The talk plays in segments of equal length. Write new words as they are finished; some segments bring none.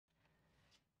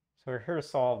So we're here to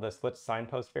solve this LITS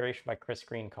signpost variation by Chris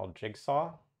Green called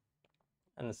Jigsaw.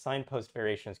 And the signpost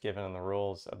variation is given in the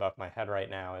rules above my head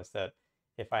right now is that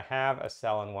if I have a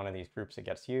cell in one of these groups that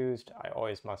gets used, I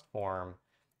always must form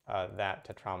that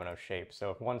tetromino shape. So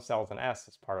if one cell is an S,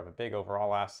 it's part of a big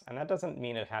overall S, and that doesn't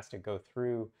mean it has to go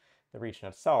through the region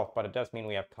itself, but it does mean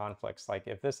we have conflicts. Like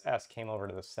if this S came over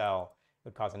to the cell, it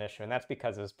would cause an issue, and that's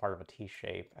because it's part of a T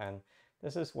shape. And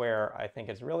this is where I think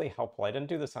it's really helpful. I didn't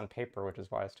do this on paper, which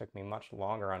is why it took me much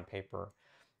longer on paper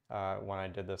when I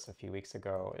did this a few weeks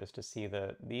ago, is to see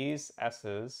that these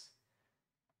S's,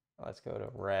 let's go to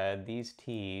red, these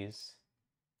T's,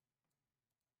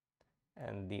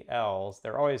 and the L's,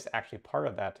 they're always actually part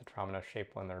of that tetromino shape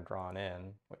when they're drawn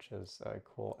in, which is a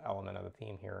cool element of the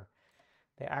theme here.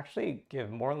 They actually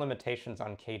give more limitations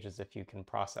on cages if you can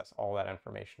process all that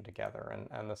information together.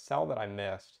 And the cell that I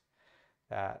missed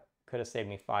that could have saved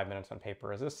me 5 minutes on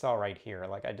paper is this cell right here.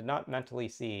 Like I did not mentally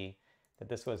see that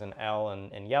this was an L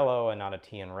in yellow and not a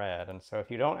T in red. And so if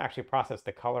you don't actually process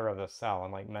the color of the cell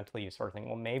and like mentally you sort of think,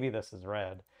 well, maybe this is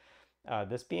red,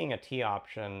 this being a T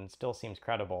option still seems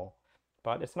credible,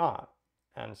 but it's not.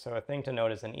 And so a thing to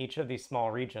note is in each of these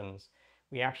small regions,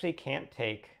 we actually can't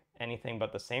take anything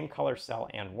but the same color cell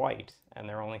and white, and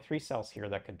there are only 3 cells here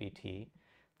that could be T.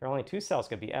 There are only 2 cells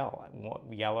could be L.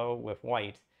 Yellow with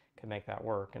white can make that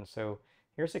work. And so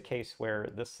here's a case where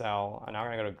this cell, and now I'm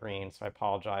going to go to green, so I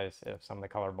apologize if some of the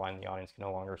colorblind in the audience can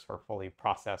no longer sort of fully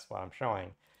process what I'm showing.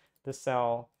 This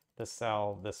cell, this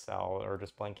cell, this cell, or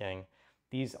just blinking,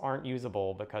 these aren't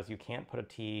usable because you can't put a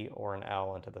T or an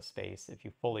L into the space if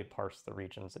you fully parse the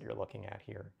regions that you're looking at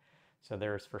here. So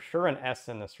there's for sure an S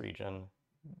in this region.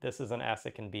 This is an S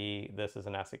it can be, this is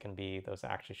an S it can be. Those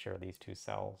actually share these 2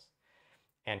 cells.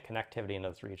 And connectivity into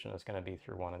this region is going to be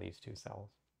through one of these 2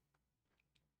 cells.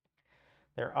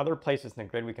 There are other places in the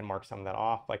grid we can mark some of that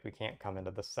off, like we can't come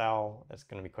into the cell. It's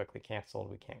going to be quickly canceled.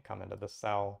 We can't come into the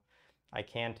cell. I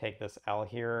can take this L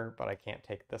here, but I can't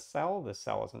take this cell. This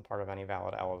cell isn't part of any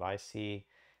valid L that I see.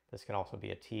 This can also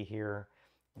be a T here.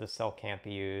 This cell can't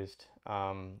be used.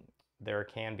 There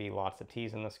can be lots of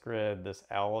T's in this grid. This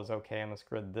L is okay on this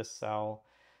grid. This cell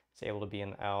is able to be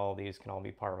an L. These can all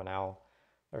be part of an L.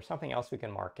 There's something else we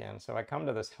can mark in. So I come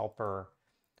to this helper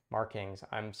markings.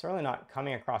 I'm certainly not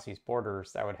coming across these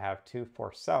borders that would have 2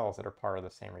 forced cells that are part of the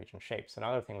same region shape. So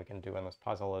another thing we can do in this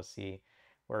puzzle is see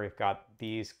where we've got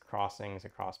these crossings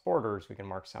across borders, we can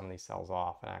mark some of these cells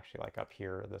off, and actually like up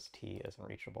here, this T isn't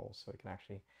reachable, so we can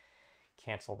actually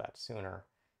cancel that sooner.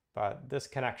 But this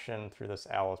connection through this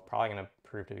L is probably going to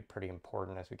prove to be pretty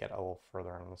important as we get a little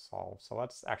further into the solve. So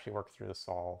let's actually work through the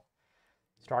solve.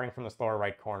 Starting from this lower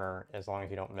right corner, as long as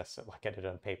you don't miss it like I did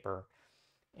on paper.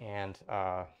 And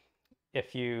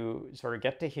if you sort of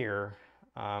get to here,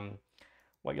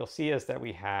 what you'll see is that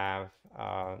we have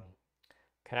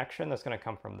connection that's going to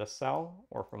come from this cell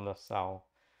or from this cell.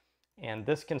 And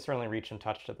this can certainly reach and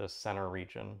touch to this center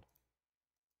region.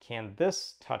 Can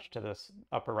this touch to this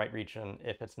upper right region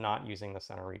if it's not using the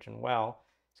center region? Well,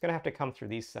 it's going to have to come through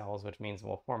these cells, which means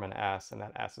we'll form an S, and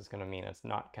that S is going to mean it's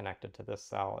not connected to this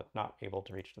cell. It's not able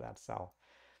to reach to that cell.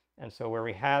 And so where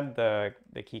we had the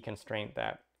key constraint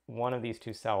that one of these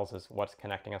 2 cells is what's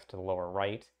connecting us to the lower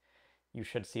right, you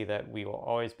should see that we will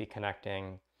always be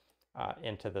connecting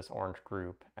into this orange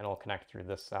group, and it'll connect through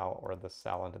this cell or this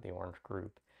cell into the orange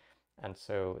group. And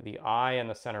so the I in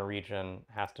the center region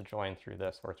has to join through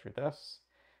this or through this,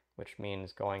 which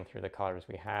means going through the colors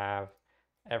we have.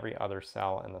 Every other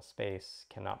cell in the space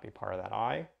cannot be part of that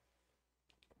I.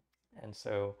 And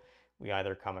so we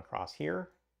either come across here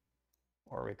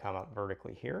or we come up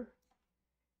vertically here.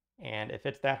 And if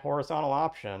it's that horizontal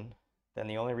option, then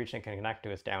the only region it can connect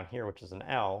to is down here, which is an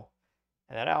L.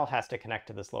 And that L has to connect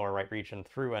to this lower right region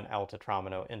through an L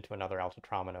tetromino into another L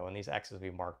tetromino. And these X's we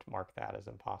mark that as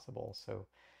impossible. So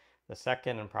the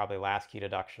second and probably last key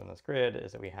deduction in this grid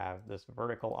is that we have this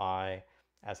vertical I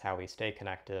as how we stay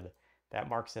connected. That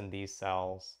marks in these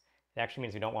cells. It actually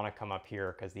means we don't want to come up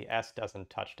here because the S doesn't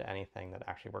touch to anything that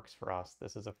actually works for us.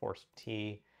 This is a forced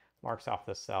T, marks off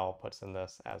this cell, puts in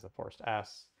this as a forced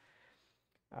S.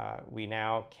 We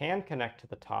now can connect to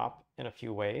the top in a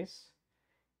few ways.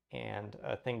 And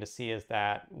a thing to see is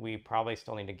that we probably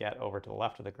still need to get over to the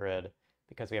left of the grid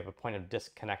because we have a point of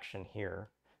disconnection here.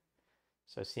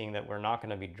 So seeing that we're not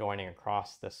going to be joining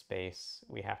across this space,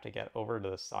 we have to get over to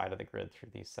the side of the grid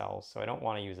through these cells. So I don't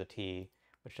want to use a T,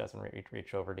 which doesn't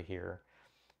reach over to here.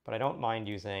 But I don't mind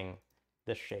using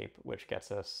this shape, which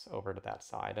gets us over to that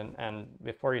side. And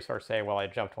before you sort of say, well, I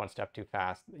jumped one step too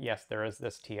fast, yes, there is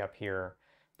this T up here,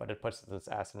 but it puts this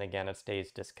S, and again, it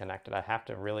stays disconnected. I have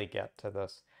to really get to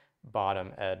this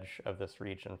bottom edge of this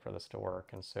region for this to work.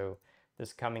 And so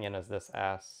this coming in as this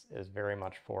S is very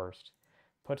much forced.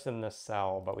 Puts in this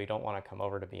cell, but we don't want to come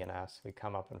over to be an S. We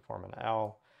come up and form an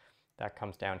L. That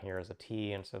comes down here as a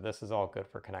T, and so this is all good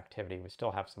for connectivity. We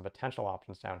still have some potential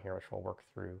options down here, which we'll work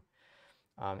through.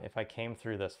 If I came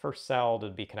through this first cell to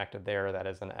be connected there, that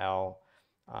is an L.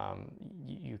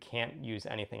 You can't use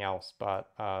anything else but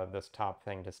this top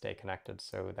thing to stay connected,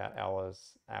 so that L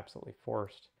is absolutely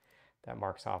forced. That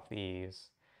marks off these.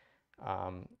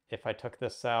 If I took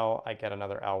this cell, I get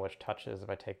another L which touches. If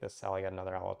I take this cell, I get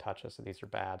another L that touches, so these are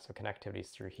bad. So connectivity is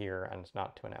through here, and it's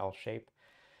not to an L shape.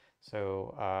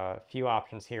 So a few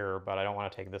options here, but I don't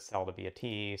want to take this cell to be a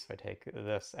T, so I take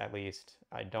this at least.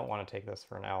 I don't want to take this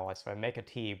for an L, so I make a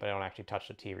T, but I don't actually touch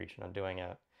the T region of doing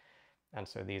it. And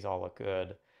so these all look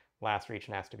good. Last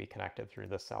region has to be connected through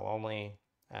this cell only,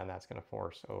 and that's going to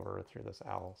force over through this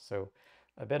L. So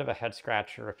a bit of a head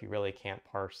scratcher if you really can't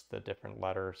parse the different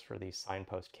letters for these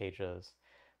signpost cages.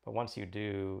 But once you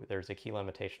do, there's a key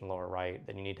limitation lower right.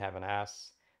 Then you need to have an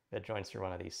S that joins through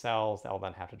one of these cells. That'll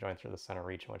then have to join through the center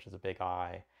region, which is a big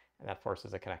I, and that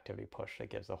forces a connectivity push that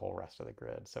gives the whole rest of the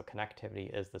grid. So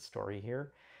connectivity is the story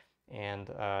here, and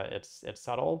it's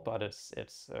subtle, but it's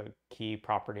a key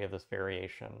property of this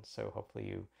variation. So hopefully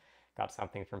you got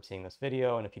something from seeing this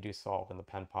video, and if you do solve in the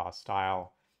pen pause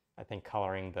style, I think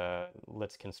coloring the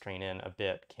LITS constraint in a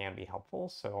bit can be helpful.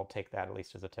 So I'll take that at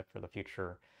least as a tip for the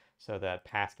future, so that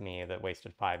past me that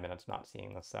wasted 5 minutes not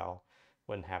seeing the cell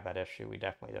wouldn't have that issue. We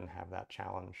definitely didn't have that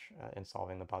challenge in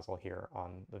solving the puzzle here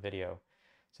on the video.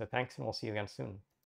 So thanks, and we'll see you again soon.